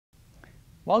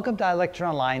Welcome to iLecture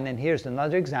Online, and here's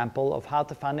another example of how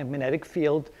to find a magnetic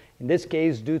field, in this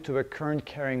case due to a current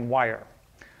carrying wire.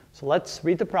 So let's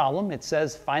read the problem. It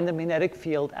says find the magnetic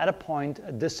field at a point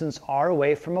a distance r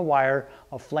away from a wire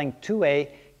of length 2a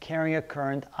carrying a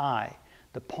current I.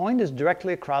 The point is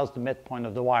directly across the midpoint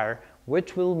of the wire,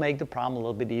 which will make the problem a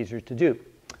little bit easier to do.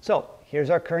 So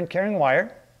here's our current carrying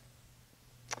wire.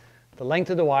 The length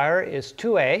of the wire is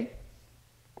 2a.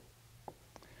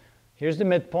 Here's the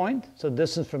midpoint, so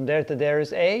distance from there to there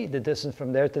is a. The distance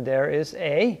from there to there is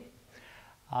a.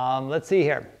 Let's see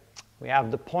here. We have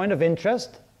the point of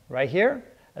interest right here,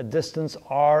 a distance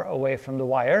r away from the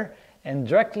wire, and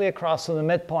directly across from the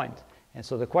midpoint. And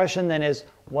so the question then is,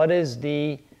 what is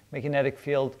the magnetic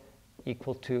field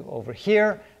equal to over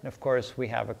here? And of course, we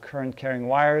have a current carrying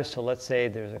wire, so let's say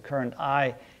there's a current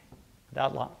I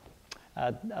that long,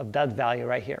 of that value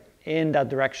right here, in that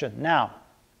direction. Now,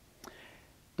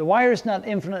 the wire is not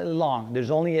infinitely long. There's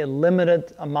only a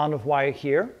limited amount of wire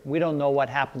here. We don't know what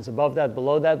happens above that,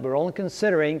 below that. We're only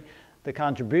considering the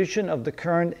contribution of the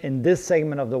current in this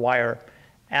segment of the wire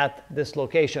at this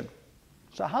location.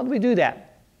 So how do we do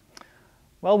that?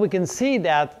 Well, we can see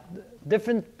that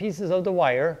different pieces of the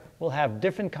wire will have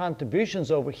different contributions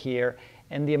over here,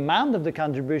 and the amount of the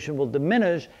contribution will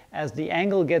diminish as the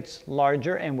angle gets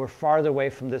larger and we're farther away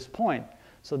from this point.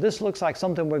 So this looks like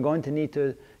something we're going to need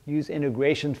to use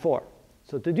integration for.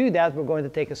 So to do that, we're going to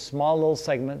take a small little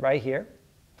segment right here.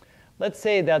 Let's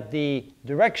say that the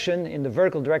direction in the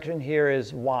vertical direction here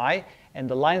is y, and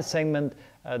the line segment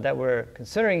that we're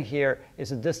considering here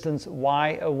is a distance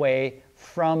y away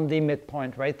from the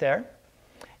midpoint right there.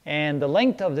 And the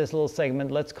length of this little segment,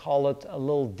 let's call it a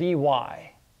little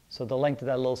dy. So the length of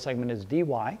that little segment is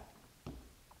dy.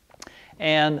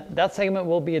 And that segment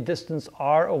will be a distance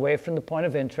r away from the point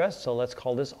of interest, so let's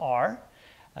call this r.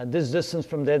 This distance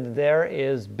from there to there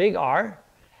is big R,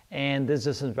 and this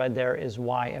distance right there is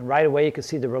y. And right away you can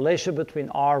see the relationship between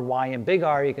r, y, and big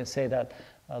R. You can say that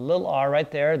little r right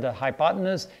there, the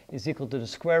hypotenuse, is equal to the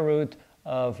square root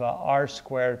of r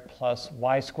squared plus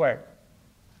y squared.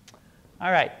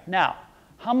 All right, now,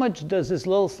 how much does this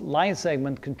little line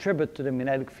segment contribute to the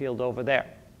magnetic field over there?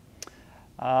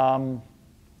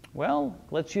 Well,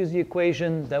 let's use the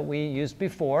equation that we used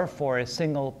before for a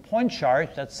single point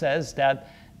charge that says that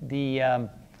the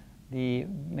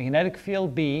magnetic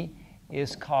field B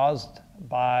is caused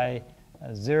by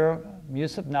 0 mu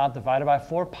sub naught divided by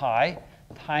 4 pi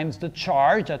times the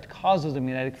charge that causes the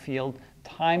magnetic field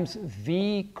times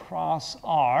V cross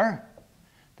R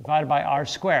divided by R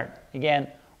squared. Again,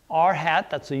 R hat,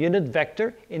 that's a unit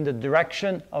vector in the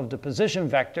direction of the position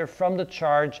vector from the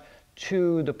charge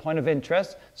to the point of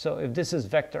interest. So if this is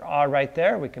vector r right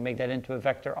there, we can make that into a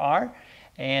vector r.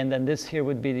 And then this here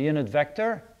would be the unit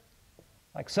vector,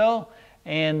 like so.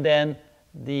 And then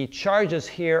the charges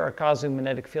here are causing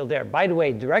magnetic field there. By the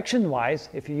way, direction-wise,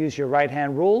 if you use your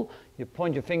right-hand rule, you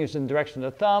point your fingers in the direction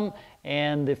of the thumb,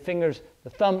 and you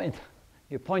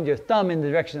point your thumb in the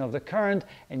direction of the current,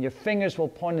 and your fingers will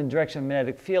point in the direction of the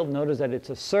magnetic field. Notice that it's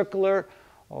a circular,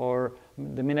 or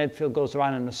the magnetic field goes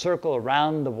around in a circle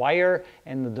around the wire,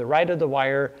 and to the right of the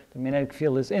wire, the magnetic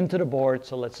field is into the board.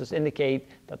 So let's just indicate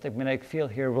that the magnetic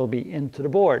field here will be into the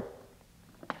board.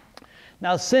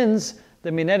 Now, since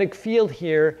the magnetic field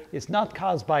here is not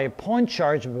caused by a point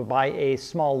charge, but by a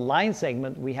small line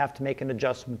segment, we have to make an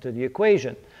adjustment to the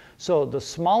equation. So the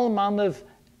small amount of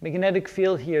magnetic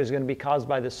field here is going to be caused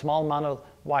by the small amount of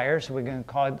wire. So we're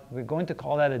going to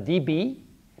call that a dB,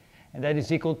 and that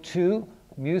is equal to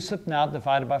mu sub naught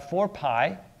divided by 4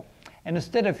 pi. And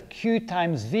instead of q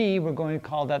times v, we're going to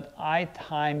call that I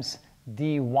times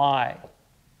dy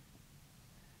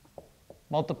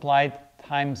multiplied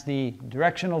times the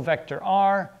directional vector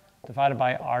r divided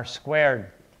by r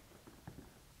squared.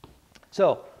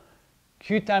 So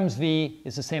q times v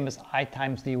is the same as I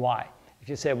times dy. If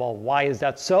you say, well, why is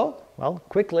that so? Well,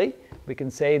 quickly, we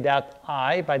can say that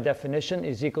I, by definition,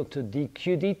 is equal to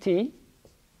dq dt,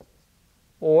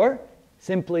 or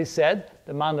simply said,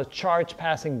 the amount of charge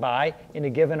passing by in a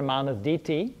given amount of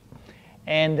dt.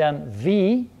 And then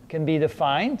v can be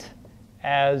defined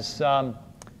as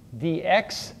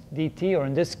dx dt, or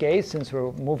in this case, since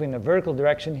we're moving in the vertical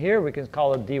direction here, we can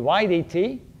call it dy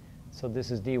dt. So this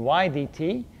is dy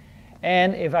dt.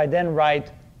 And if I then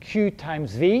write q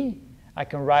times v, I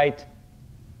can write,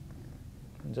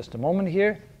 in just a moment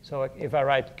here, so if I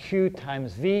write q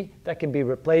times v, that can be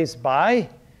replaced by,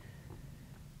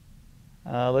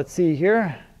 let's see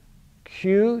here,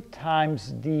 q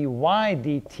times dy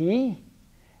dt.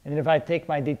 And if I take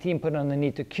my dt and put it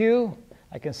underneath the q,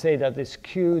 I can say that this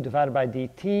q divided by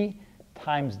dt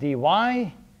times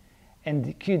dy.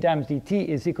 and q times dt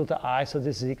is equal to I, so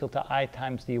this is equal to I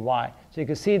times dy. So you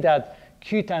can see that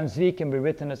q times v can be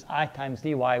written as I times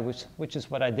dy, which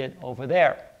is what I did over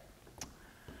there.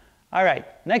 All right,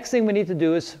 next thing we need to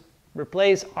do is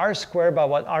replace r squared by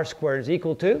what r squared is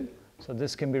equal to. So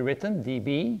this can be written,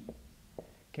 dB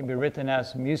can be written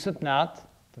as mu sub naught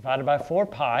divided by 4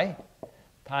 pi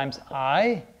times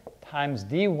I times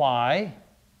dy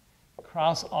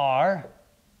cross r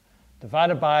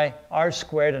divided by r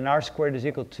squared, and r squared is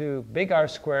equal to big R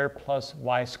squared plus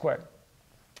y squared.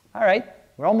 All right,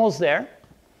 we're almost there.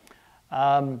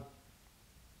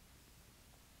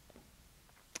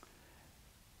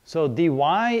 So dy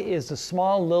is the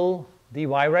small little dy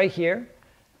right here.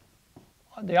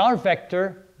 The r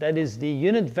vector, that is the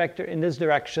unit vector in this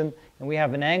direction, and we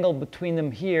have an angle between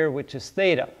them here, which is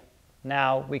theta.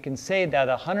 Now, we can say that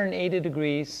 180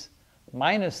 degrees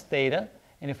minus theta,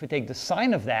 and if we take the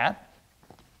sine of that,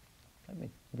 let me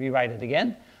rewrite it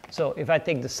again. So if I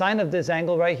take the sine of this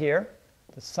angle right here,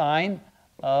 the sine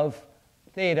of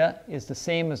theta is the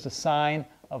same as the sine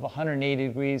of 180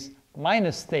 degrees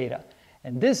minus theta.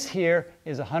 And this here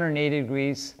is 180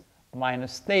 degrees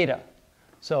minus theta.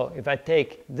 So if I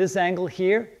take this angle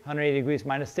here, 180 degrees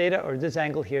minus theta, or this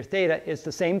angle here, theta, it's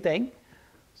the same thing.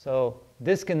 So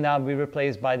this can now be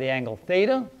replaced by the angle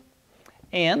theta.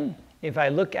 And if I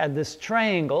look at this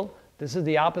triangle, this is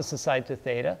the opposite side to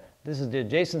theta, this is the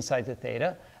adjacent side to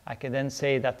theta, I can then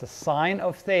say that the sine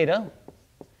of theta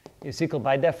is equal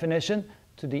by definition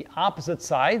to the opposite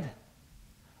side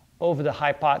over the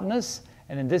hypotenuse.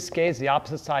 And in this case, the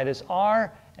opposite side is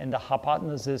r, and the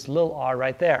hypotenuse is little r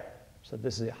right there. So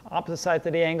this is the opposite side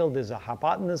to the angle, this is a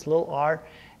hypotenuse, little r.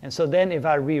 And so then if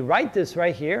I rewrite this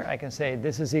right here, I can say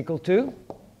this is equal to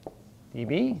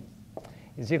dB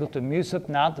is equal to mu sub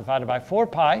naught divided by 4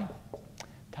 pi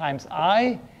times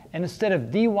I. And instead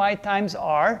of dy times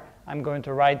r, I'm going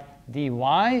to write dy,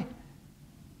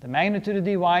 the magnitude of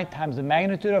dy times the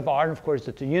magnitude of r, and of course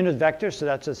it's a unit vector, so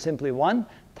that's just simply 1,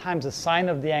 times the sine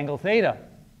of the angle theta.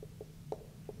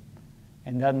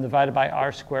 And then divided by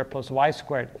r squared plus y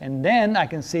squared. And then I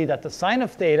can see that the sine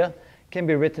of theta can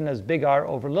be written as big R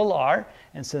over little r.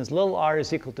 And since little r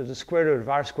is equal to the square root of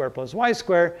r squared plus y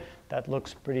squared, that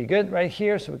looks pretty good right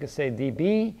here. So we can say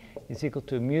dB is equal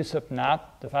to mu sub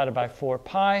naught divided by 4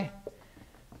 pi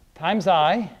times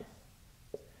I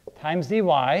times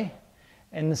dy.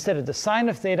 And instead of the sine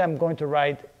of theta, I'm going to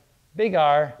write big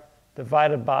R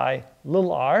divided by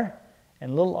little r.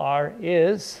 And little r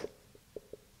is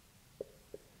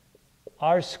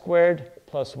r squared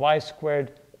plus y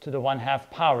squared to the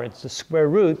 1/2 power. It's the square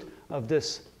root of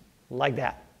this like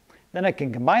that. Then I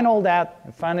can combine all that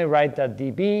and finally write that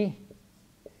dB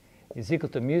is equal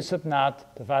to mu sub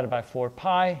naught divided by 4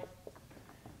 pi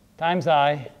times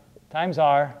I times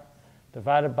r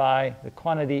divided by the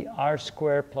quantity r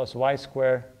squared plus y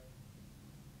squared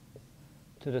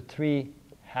to the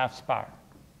 3/2 power.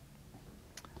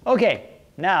 Okay,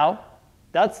 now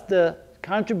that's the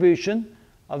contribution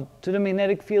to the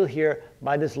magnetic field here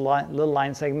by this little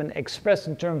line segment expressed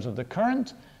in terms of the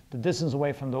current, the distance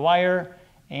away from the wire,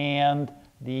 and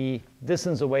the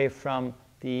distance away from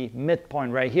the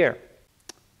midpoint right here.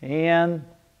 And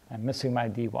I'm missing my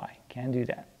dy. Can't do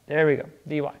that. There we go,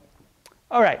 dy.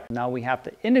 All right, now we have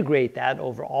to integrate that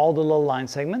over all the little line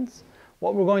segments.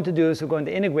 What we're going to do is we're going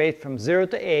to integrate from 0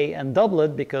 to a and double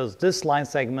it, because this line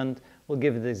segment will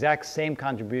give the exact same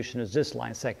contribution as this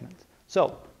line segment.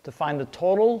 So to find the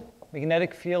total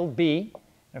magnetic field B,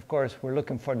 and of course we're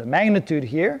looking for the magnitude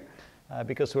here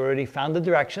because we already found the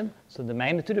direction. So the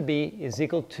magnitude of B is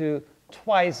equal to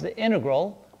twice the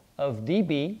integral of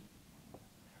dB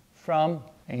from,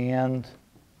 and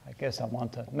I guess I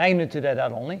want the magnitude of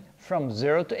that only, from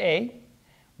 0 to a,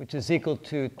 which is equal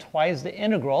to twice the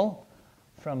integral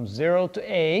from 0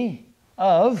 to a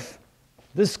of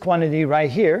this quantity right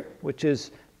here, which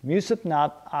is mu sub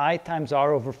naught I times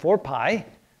r over 4 pi.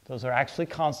 Those are actually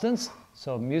constants.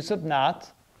 So mu sub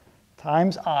naught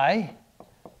times I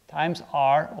times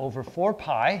r over 4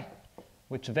 pi,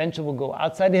 which eventually will go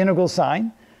outside the integral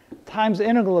sign, times the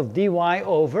integral of dy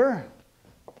over,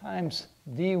 times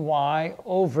dy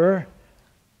over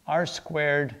r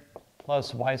squared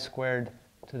plus y squared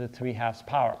to the 3/2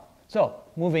 power. So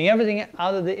moving everything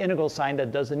out of the integral sign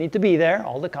that doesn't need to be there,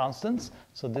 all the constants.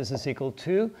 So this is equal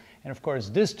to, and of course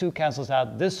this 2 cancels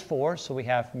out this 4, so we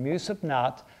have mu sub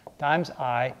naught times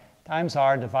I times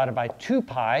r divided by 2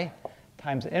 pi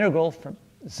times the integral from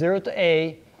 0 to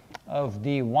a of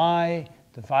dy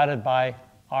divided by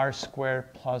r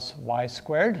squared plus y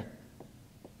squared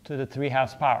to the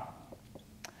 3/2 power.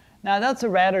 Now that's a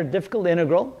rather difficult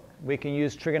integral. we can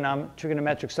use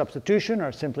trigonometric substitution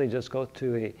or simply just go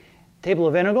to a table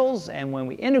of integrals. And when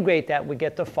we integrate that, we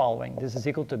get the following. This is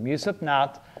equal to mu sub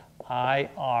naught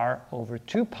IR over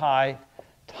 2 pi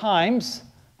times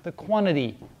the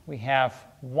quantity. We have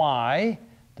y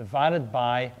divided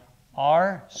by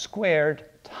r squared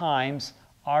times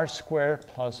r squared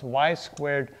plus y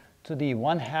squared to the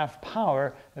 1/2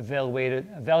 power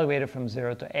evaluated from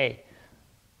 0 to a.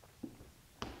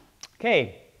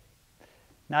 Okay,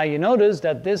 now you notice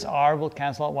that this r will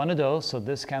cancel out one of those, so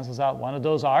this cancels out one of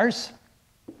those r's.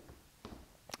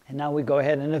 And now we go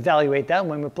ahead and evaluate that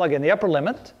when we plug in the upper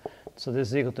limit. So this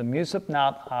is equal to mu sub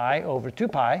naught I over 2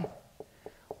 pi.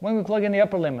 When we plug in the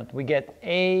upper limit, we get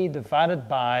a divided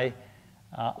by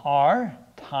r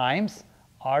times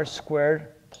r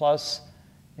squared plus,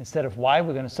 instead of y,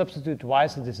 we're going to substitute y,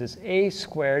 so this is a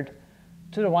squared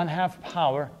to the 1/2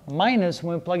 power minus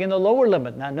when we plug in the lower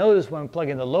limit. Now notice when we plug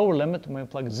in the lower limit, when we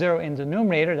plug 0 in the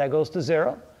numerator, that goes to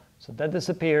 0. So that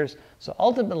disappears. So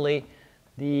ultimately,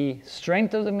 the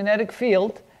strength of the magnetic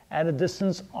field at a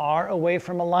distance r away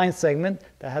from a line segment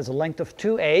that has a length of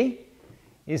 2a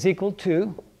is equal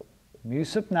to mu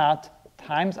sub naught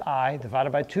times I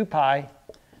divided by 2 pi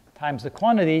times the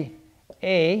quantity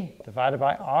a divided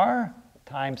by r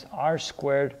times r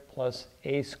squared plus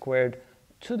a squared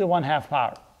to the 1/2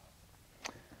 power.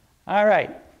 All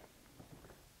right.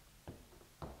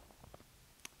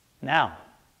 Now,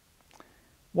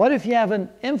 what if you have an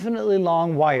infinitely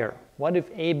long wire? What if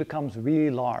A becomes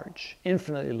really large,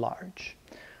 infinitely large?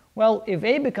 Well, if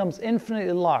A becomes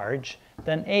infinitely large,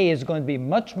 then A is going to be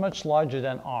much, much larger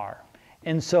than R.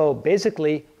 And so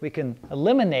basically, we can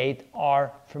eliminate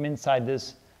R from inside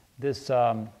this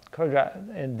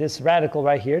radical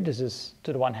right here. This is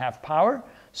to the 1/2 power.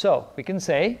 So we can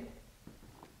say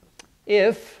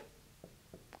if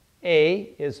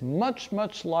A is much,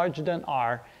 much larger than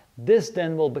R, this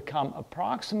then will become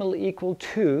approximately equal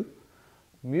to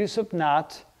mu sub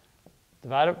naught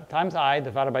times I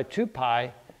divided by 2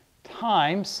 pi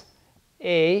times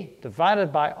A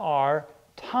divided by R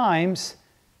times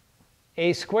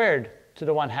A squared to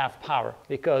the 1/2 power,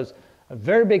 because a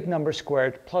very big number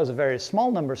squared plus a very small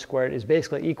number squared is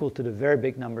basically equal to the very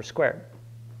big number squared.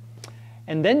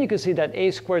 And then you can see that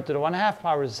A squared to the 1/2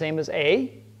 power is the same as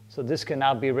A. So this can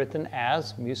now be written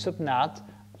as mu sub naught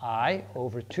I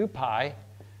over 2 pi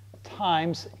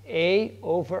times A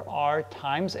over R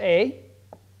times A.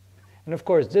 And of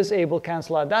course, this A will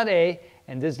cancel out that A,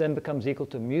 and this then becomes equal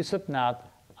to mu sub naught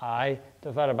I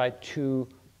divided by 2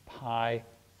 pi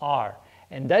R.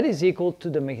 And that is equal to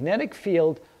the magnetic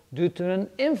field due to an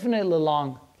infinitely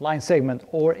long line segment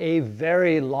or a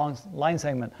very long line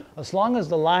segment. As long as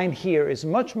the line here is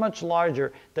much, much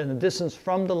larger than the distance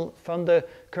from the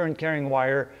current carrying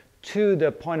wire to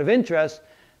the point of interest,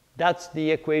 that's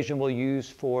the equation we'll use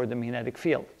for the magnetic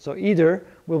field. So either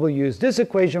we will use this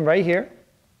equation right here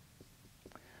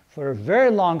for a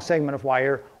very long segment of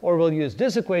wire, or we'll use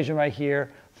this equation right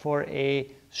here for a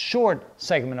short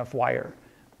segment of wire,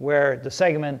 where the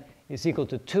segment is equal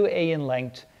to 2a in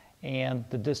length and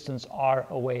the distance r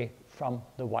away from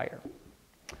the wire.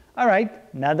 All right,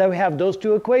 now that we have those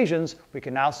two equations, we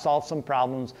can now solve some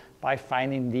problems by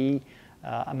finding the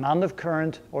amount of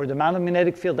current or the amount of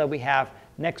magnetic field that we have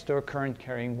next to a current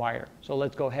carrying wire. So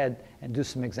let's go ahead and do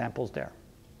some examples there.